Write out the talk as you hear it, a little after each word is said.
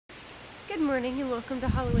Good morning and welcome to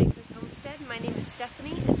Hollow Acres Homestead. My name is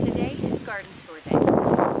Stephanie and today is Garden Tour Day.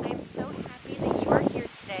 I am so happy that you are here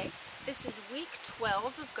today. This is week 12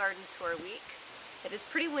 of Garden Tour Week. It is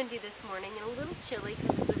pretty windy this morning and a little chilly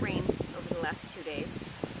because of the rain over the last 2 days.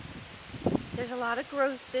 There's a lot of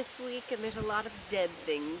growth this week and there's a lot of dead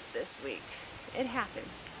things this week. It happens.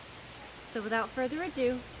 So without further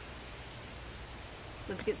ado,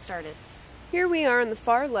 let's get started. Here we are on the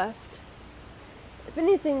far left. If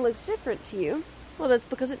anything looks different to you, well, that's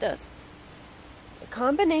because it does. A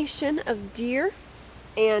combination of deer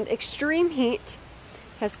and extreme heat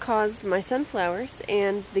has caused my sunflowers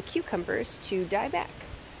and the cucumbers to die back.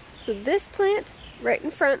 So this plant right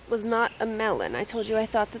in front was not a melon. I told you I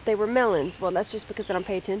thought that they were melons. Well, that's just because I don't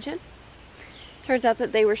pay attention. Turns out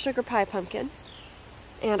that they were sugar pie pumpkins.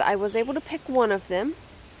 And I was able to pick one of them.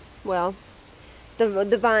 Well,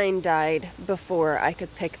 the vine died before I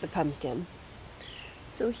could pick the pumpkin.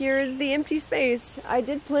 So here is the empty space. I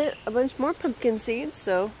did plant a bunch more pumpkin seeds,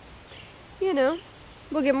 so, you know,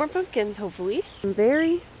 we'll get more pumpkins, hopefully. Some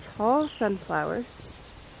very tall sunflowers.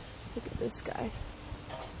 Look at this guy.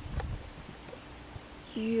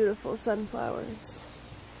 Beautiful sunflowers.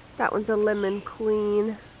 That one's a lemon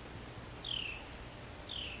queen.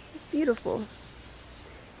 It's beautiful.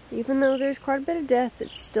 Even though there's quite a bit of death,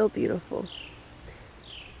 it's still beautiful.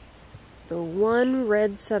 The one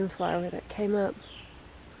red sunflower that came up,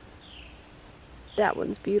 that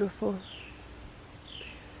one's beautiful.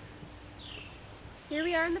 Here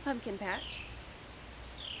we are in the pumpkin patch.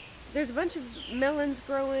 There's a bunch of melons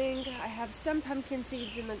growing. I have some pumpkin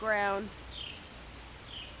seeds in the ground.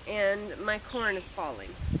 And my corn is falling.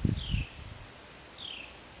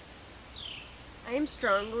 I am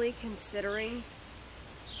strongly considering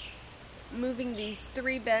moving these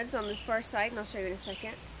 3 beds on this far side, and I'll show you in a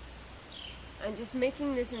second. I'm just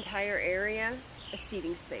making this entire area a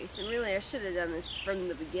seating space, and really I should have done this from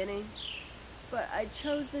the beginning, but I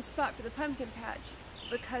chose this spot for the pumpkin patch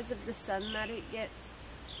because of the sun that it gets.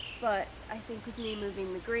 But I think with me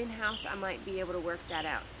moving the greenhouse, I might be able to work that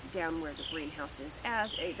out down where the greenhouse is,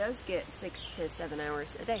 as it does get 6 to 7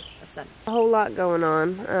 hours a day of sun. A whole lot going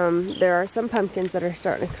on. There are some pumpkins that are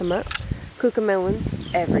starting to come up.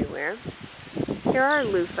 Cucamelons everywhere. Here are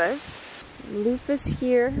loofahs. Loofahs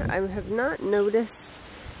here, I have not noticed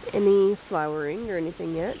any flowering or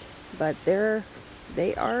anything yet, but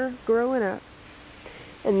they are growing up.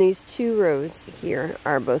 And these 2 rows here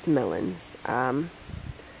are both melons.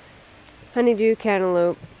 Honeydew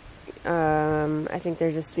cantaloupe, I think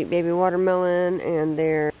there's a sweet baby watermelon, and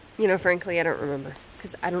they're, you know, frankly, I don't remember,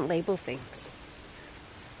 because I don't label things.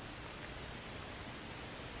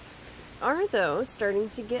 Are though starting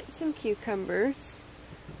to get some cucumbers.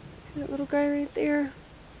 That little guy right there.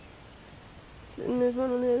 And there's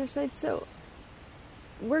one on the other side. So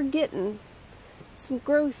we're getting some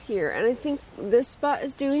growth here. And I think this spot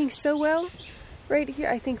is doing so well. Right here,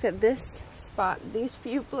 I think that this spot, these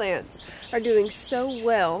few plants, are doing so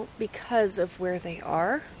well because of where they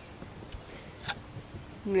are.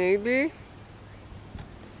 Maybe.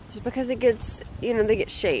 Just because it gets, you know, they get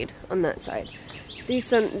shade on that side.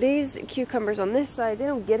 These cucumbers on this side, they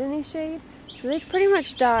don't get any shade. So they've pretty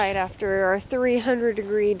much died after our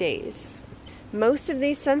 300-degree days. Most of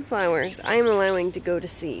these sunflowers I am allowing to go to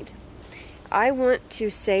seed. I want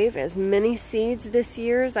to save as many seeds this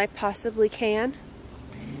year as I possibly can.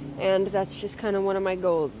 And that's just kind of one of my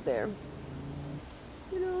goals there.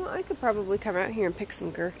 You know, I could probably come out here and pick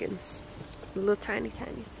some gherkins. Little tiny.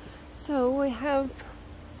 So we have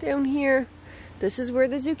down here, this is where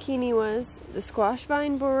the zucchini was. The squash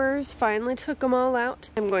vine borers finally took them all out.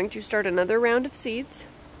 I'm going to start another round of seeds,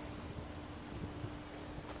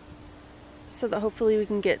 so that hopefully we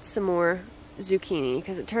can get some more zucchini,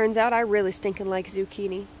 because it turns out I really stinking like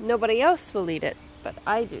zucchini. Nobody else will eat it, but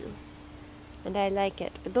I do. And I like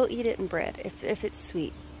it. They'll eat it in bread. If it's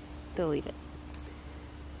sweet, they'll eat it.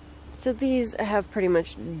 So these have pretty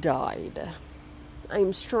much died.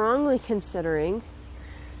 I'm strongly considering,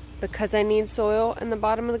 because I need soil in the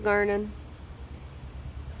bottom of the garden,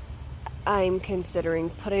 I'm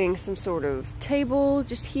considering putting some sort of table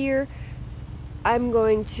just here.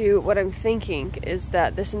 What I'm thinking is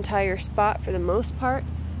that this entire spot, for the most part,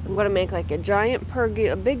 I'm going to make like a giant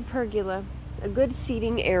pergola, a big pergola, a good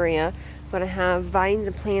seating area. I'm going to have vines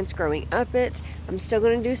and plants growing up it. I'm still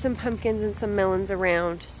going to do some pumpkins and some melons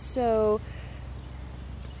around. So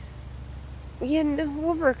yeah, no,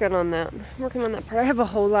 we're working on that. Working on that part. I have a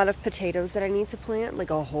whole lot of potatoes that I need to plant, like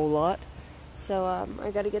a whole lot. So I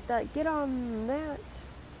got to get on that.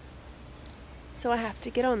 So I have to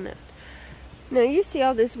get on that. Now you see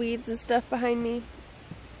all this weeds and stuff behind me.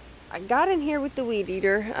 I got in here with the weed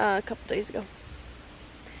eater a couple days ago.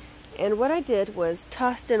 And what I did was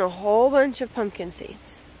tossed in a whole bunch of pumpkin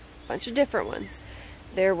seeds. A bunch of different ones.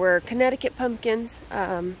 There were Connecticut pumpkins,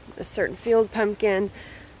 a certain field pumpkins,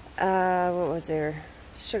 what was there?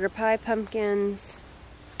 Sugar pie pumpkins,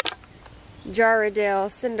 Jarradale,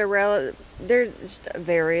 Cinderella. There's just a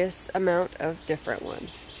various amount of different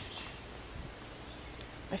ones.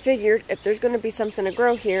 I figured if there's going to be something to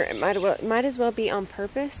grow here, it might as well be on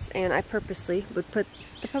purpose, and I purposely would put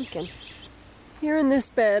the pumpkin here in this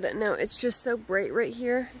bed. Now it's just so bright right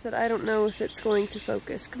here that I don't know if it's going to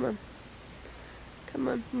focus. Come on. Come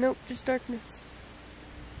on. Nope, just darkness.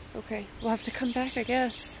 Okay, we'll have to come back, I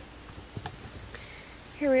guess.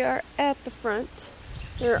 Here we are at the front.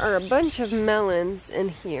 There are a bunch of melons in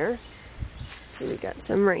here. So we got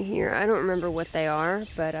some right here. I don't remember what they are,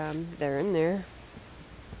 but they're in there.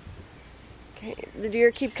 Okay, the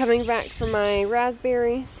deer keep coming back for my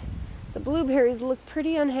raspberries. The blueberries look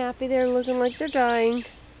pretty unhappy. They're looking like they're dying.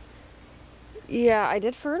 Yeah, I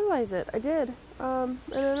did fertilize it. I did. And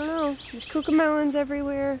I don't know. There's cucamelons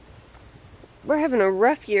everywhere. We're having a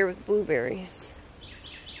rough year with blueberries.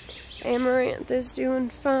 Amaranth is doing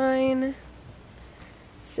fine.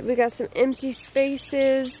 So we got some empty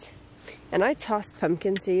spaces. And I tossed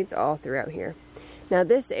pumpkin seeds all throughout here. Now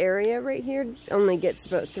this area right here only gets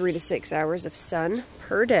about 3 to 6 hours of sun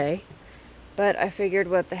per day. But I figured,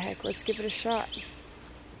 what the heck, let's give it a shot.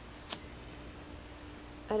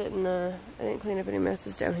 I didn't clean up any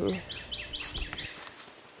messes down here.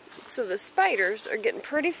 So the spiders are getting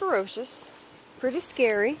pretty ferocious, pretty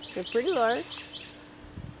scary, they're pretty large.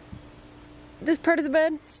 This part of the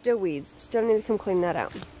bed, still weeds, still need to come clean that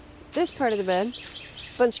out. This part of the bed,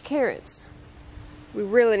 a bunch of carrots. We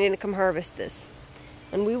really need to come harvest this.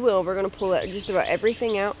 And we will. We're going to pull just about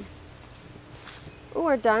everything out. Oh,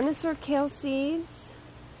 our dinosaur kale seeds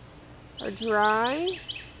are dry.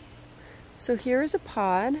 So here's a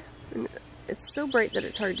pod. And it's so bright that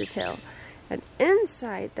it's hard to tell. And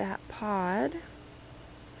inside that pod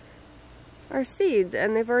are seeds,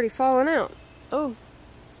 and they've already fallen out. Oh,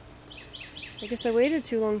 I guess I waited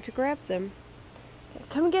too long to grab them. Okay,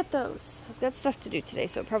 come and get those. I've got stuff to do today,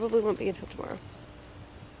 so it probably won't be until tomorrow.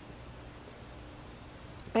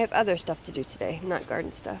 I have other stuff to do today, not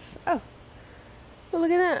garden stuff. Oh, well,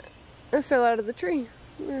 look at that. It fell out of the tree.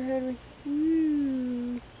 Where had we?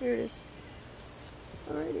 Ooh, here it is.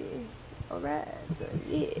 Alrighty. Alright, so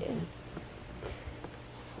yeah.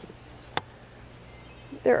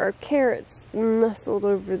 There are carrots nestled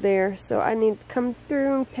over there, so I need to come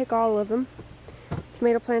through and pick all of them.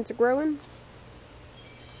 Tomato plants are growing.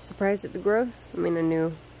 Surprised at the growth. I mean,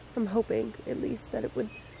 I'm hoping at least that it would.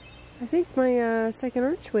 I think my second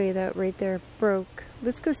archway that right there broke.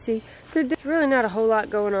 Let's go see. There's really not a whole lot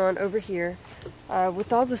going on over here.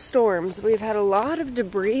 With all the storms, we've had a lot of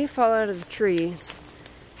debris fall out of the trees.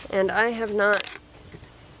 And I have not,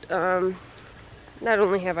 not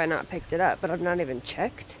only have I not picked it up, but I've not even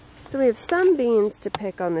checked. So we have some beans to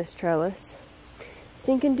pick on this trellis.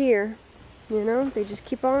 Stinking deer, you know, they just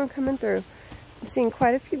keep on coming through. I'm seeing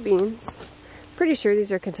quite a few beans. Pretty sure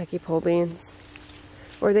these are Kentucky pole beans.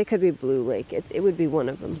 Or they could be Blue Lake. It would be one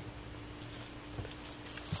of them.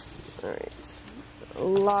 Alright. A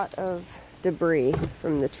lot of debris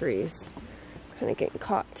from the trees. Kind of getting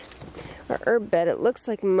caught. Our herb bed, it looks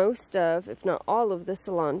like most of, if not all of the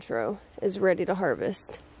cilantro is ready to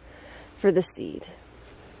harvest for the seed.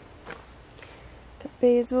 Got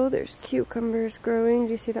basil, there's cucumbers growing.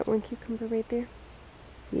 Do you see that one cucumber right there?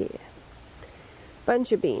 Yeah.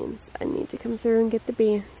 Bunch of beans. I need to come through and get the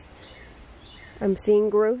beans. I'm seeing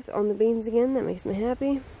growth on the beans again. That makes me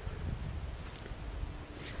happy.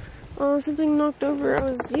 Oh, something knocked over. I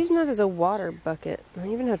was using it as a water bucket. I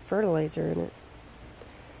even had fertilizer in it.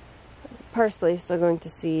 Parsley is still going to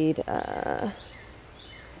seed. Yeah,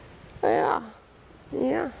 a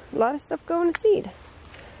lot of stuff going to seed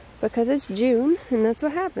because it's June and that's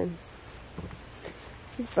what happens.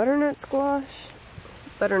 This butternut squash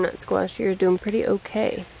here is doing pretty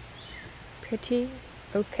okay.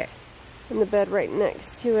 In the bed right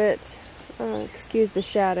next to it, excuse the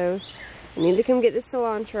shadows. I need to come get the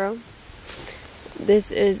cilantro.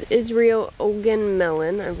 This is Israel Ogan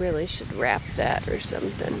melon. I really should wrap that or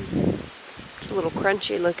something. It's a little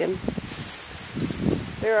crunchy looking.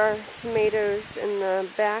 There are tomatoes in the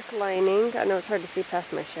back lining. I know it's hard to see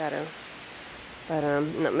past my shadow, but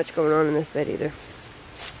not much going on in this bed either.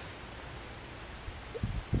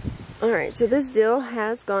 Alright, so this dill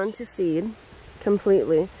has gone to seed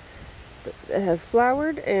completely. It has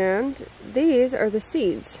flowered, and these are the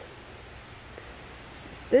seeds.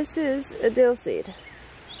 This is a dill seed.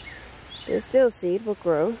 This dill seed will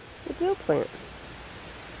grow a dill plant.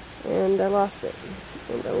 And I lost it.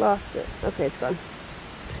 And I lost it. Okay, it's gone.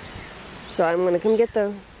 So I'm going to come get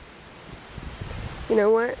those. You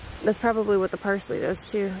know what? That's probably what the parsley does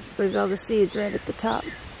too. Just leaves all the seeds right at the top.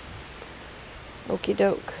 Okie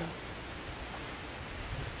doke.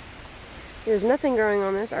 There's nothing growing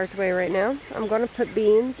on this archway right now. I'm going to put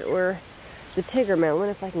beans or the tiger melon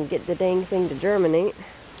if I can get the dang thing to germinate.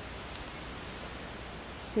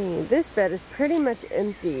 Let's see, this bed is pretty much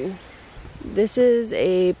empty. This is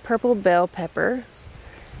a purple bell pepper.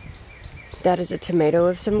 That is a tomato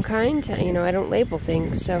of some kind. You know, I don't label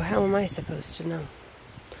things, so how am I supposed to know?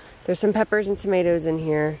 There's some peppers and tomatoes in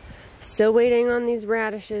here. Still waiting on these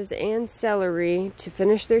radishes and celery to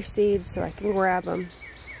finish their seeds so I can grab them.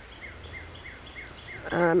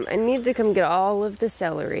 I need to come get all of the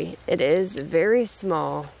celery. It is very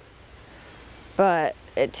small, but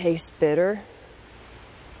it tastes bitter.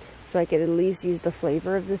 So I could at least use the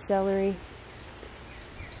flavor of the celery.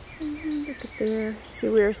 Look at there. See,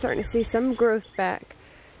 we're starting to see some growth back.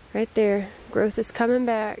 Right there. Growth is coming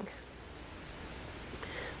back.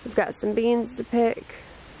 We've got some beans to pick.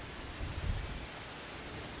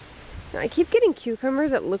 Now, I keep getting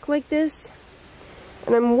cucumbers that look like this,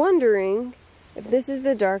 and I'm wondering if this is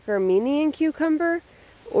the dark Armenian cucumber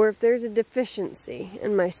or if there's a deficiency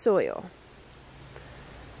in my soil.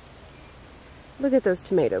 Look at those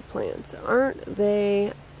tomato plants. Aren't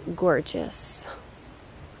they gorgeous?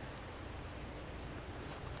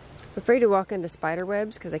 I'm afraid to walk into spider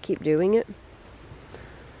webs because I keep doing it.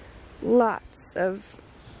 Lots of,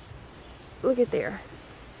 look at there.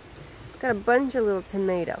 Got a bunch of little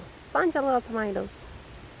tomatoes. Bunch of little tomatoes.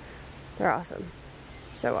 They're awesome.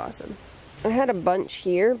 So awesome. I had a bunch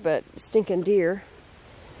here, but stinking deer.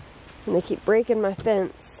 And they keep breaking my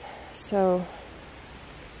fence. So,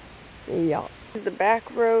 yeah. This is the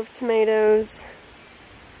back row of tomatoes.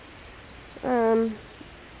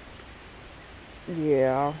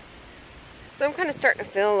 Yeah. So I'm kind of starting to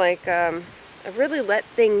feel like I've really let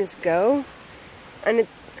things go. And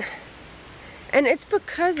it's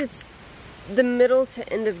because it's the middle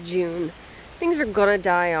to end of June. Things are gonna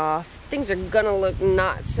die off. Things are gonna look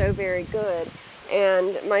not so very good.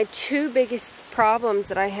 And my two biggest problems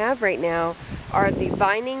that I have right now are the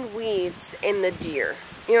vining weeds and the deer.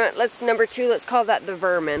 You know what, number two, let's call that the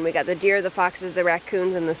vermin. We got the deer, the foxes, the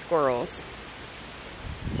raccoons, and the squirrels.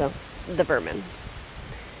 So, the vermin.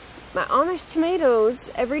 My Amish tomatoes,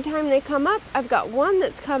 every time they come up, I've got one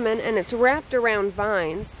that's coming and it's wrapped around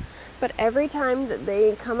vines. But every time that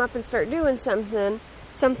they come up and start doing something,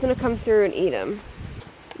 something will come through and eat them.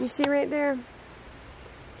 You see right there?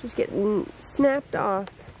 Just getting snapped off.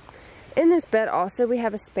 In this bed also we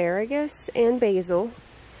have asparagus and basil.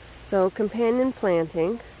 So companion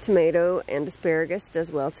planting, tomato and asparagus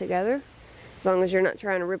does well together. As long as you're not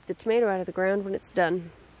trying to rip the tomato out of the ground when it's done.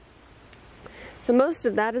 So most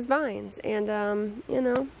of that is vines. And, you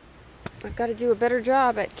know, I've got to do a better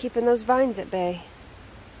job at keeping those vines at bay.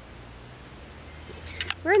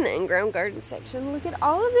 We're in the in-ground garden section. Look at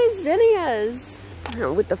all of these zinnias. You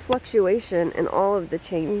know, with the fluctuation and all of the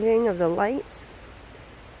changing of the light,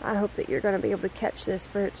 I hope that you're going to be able to catch this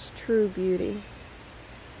for its true beauty.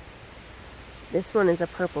 This one is a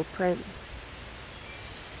purple prince.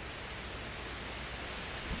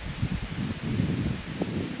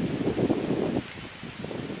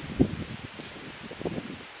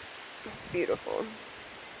 It's beautiful.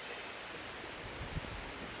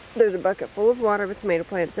 There's a bucket full of water with tomato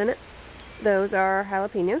plants in it. Those are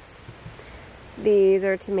jalapenos. These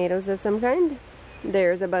are tomatoes of some kind.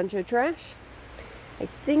 There's a bunch of trash. I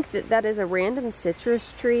think that that is a random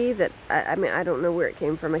citrus tree that, I mean, I don't know where it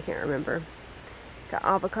came from. I can't remember. Got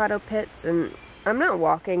avocado pits, and I'm not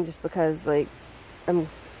walking just because, like,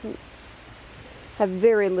 have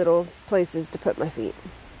very little places to put my feet.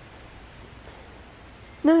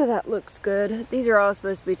 None of that looks good. These are all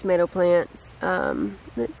supposed to be tomato plants.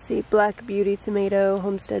 Let's see, Black Beauty tomato,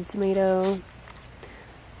 Homestead tomato,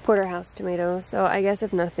 Porterhouse tomato. So I guess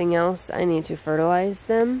if nothing else, I need to fertilize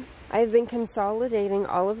them. I've been consolidating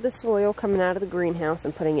all of the soil coming out of the greenhouse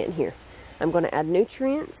and putting it in here. I'm going to add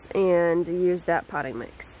nutrients and use that potting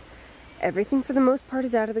mix. Everything for the most part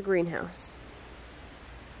is out of the greenhouse.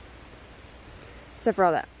 Except for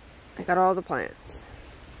all that. I got all the plants.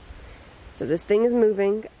 So this thing is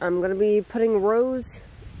moving. I'm going to be putting rows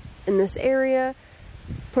in this area,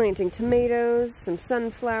 planting tomatoes, some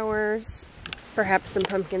sunflowers, perhaps some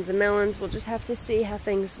pumpkins and melons. We'll just have to see how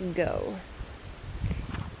things go.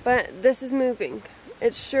 But this is moving.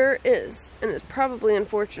 It sure is. And it's probably,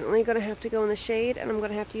 unfortunately, going to have to go in the shade, and I'm going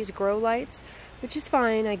to have to use grow lights, which is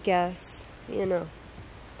fine, I guess, you know.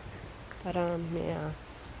 But, yeah.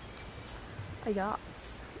 Yes.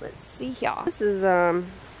 Let's see here. This is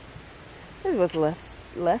what's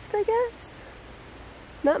left, I guess.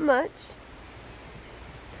 Not much.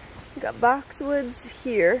 We got boxwoods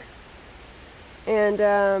here.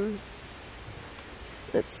 And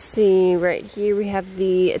let's see, right here we have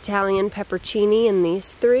the Italian peppercini in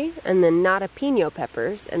these three, and then nata pino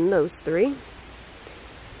peppers in those three.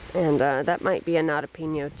 And that might be a nata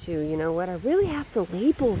pino too. You know what? I really have to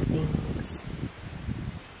label things.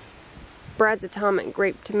 Brad's Atomic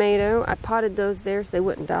Grape Tomato. I potted those there so they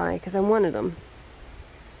wouldn't die because I wanted them.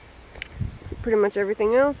 So pretty much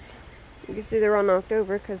everything else, you can see they're all knocked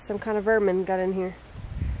over because some kind of vermin got in here.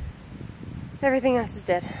 Everything else is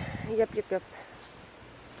dead. Yep.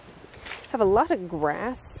 Have a lot of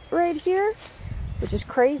grass right here, which is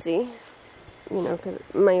crazy, you know, because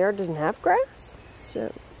my yard doesn't have grass.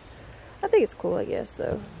 So I think it's cool, I guess,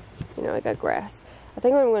 though. You know, I got grass. I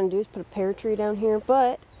think what I'm going to do is put a pear tree down here,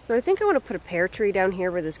 so I think I want to put a pear tree down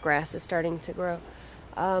here where this grass is starting to grow.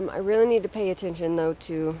 I really need to pay attention, though,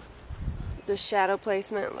 to the shadow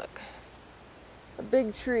placement. Look, a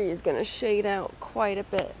big tree is going to shade out quite a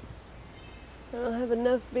bit. I don't have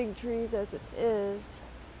enough big trees as it is.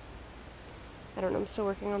 I don't know, I'm still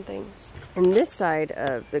working on things. And this side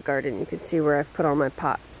of the garden, you can see where I've put all my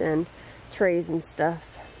pots and trays and stuff.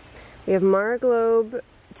 We have Marglobe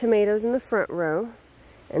tomatoes in the front row.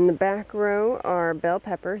 And the back row are bell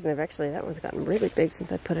peppers. And that one's gotten really big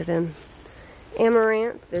since I put it in.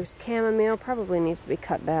 Amaranth, there's chamomile, probably needs to be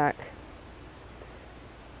cut back.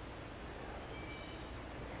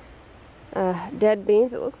 Dead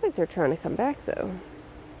beans, it looks like they're trying to come back though.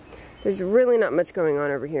 There's really not much going on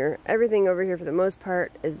over here. Everything over here for the most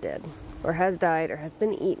part is dead, or has died, or has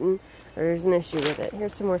been eaten, or there's an issue with it.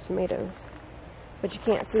 Here's some more tomatoes, but you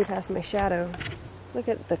can't see past my shadow. Look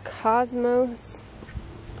at the cosmos.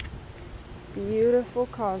 Beautiful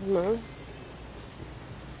cosmos.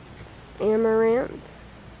 Amaranth.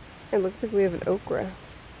 It looks like we have an okra.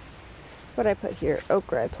 What I put here?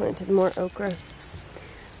 Okra. I planted more okra.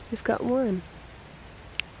 We've got one.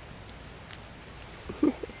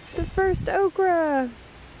 The first okra.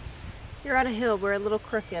 You're on a hill. We're a little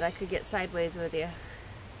crooked. I could get sideways with you.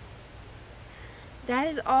 That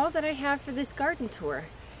is all that I have for this garden tour.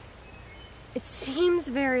 It seems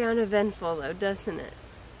very uneventful though, doesn't it?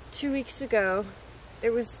 2 weeks ago, it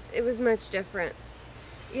was much different.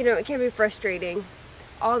 You know, it can be frustrating.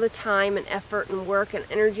 All the time and effort and work and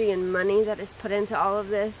energy and money that is put into all of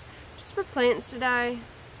this, just for plants to die.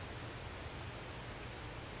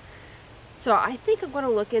 So I think I'm going to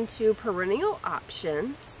look into perennial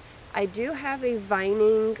options. I do have a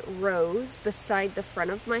vining rose beside the front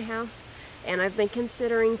of my house, and I've been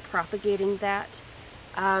considering propagating that.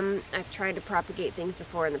 I've tried to propagate things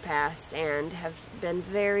before in the past and have been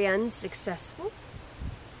very unsuccessful.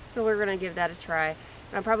 So we're going to give that a try.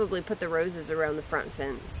 And I'll probably put the roses around the front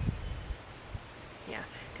fence. Yeah,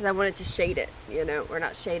 because I wanted to shade it, you know, or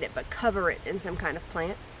not shade it, but cover it in some kind of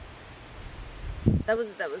plant. That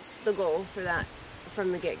was the goal for that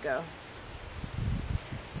from the get-go.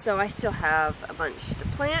 So I still have a bunch to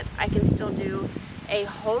plant. I can still do a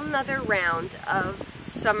whole nother round of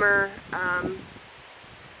summer,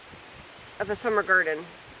 of a summer garden,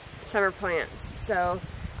 summer plants. So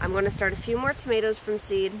I'm going to start a few more tomatoes from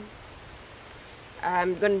seed.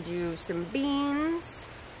 I'm going to do some beans.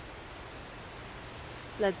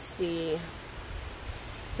 Let's see.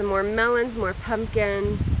 Some more melons, more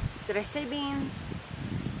pumpkins. Did I say beans?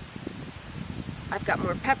 I've got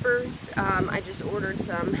more peppers. I just ordered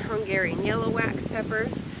some Hungarian yellow wax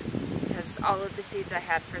peppers because all of the seeds I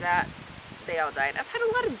had for that, they all died. I've had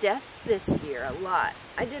a lot of death this year, a lot.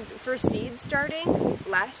 I did, for seed starting,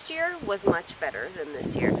 last year was much better than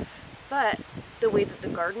this year. But the way that the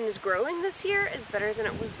garden is growing this year is better than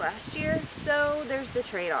it was last year, so there's the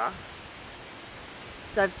trade-off.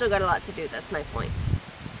 So I've still got a lot to do, that's my point.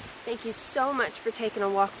 Thank you so much for taking a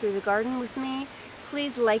walk through the garden with me.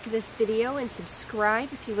 Please like this video and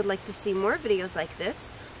subscribe if you would like to see more videos like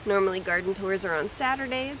this. Normally garden tours are on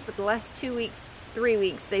Saturdays, but the last 2 weeks, 3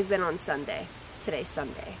 weeks, they've been on Sunday. Today's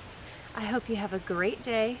Sunday. I hope you have a great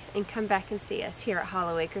day and come back and see us here at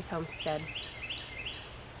Hollow Acres Homestead.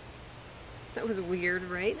 That was weird,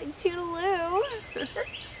 right? Like toodaloo.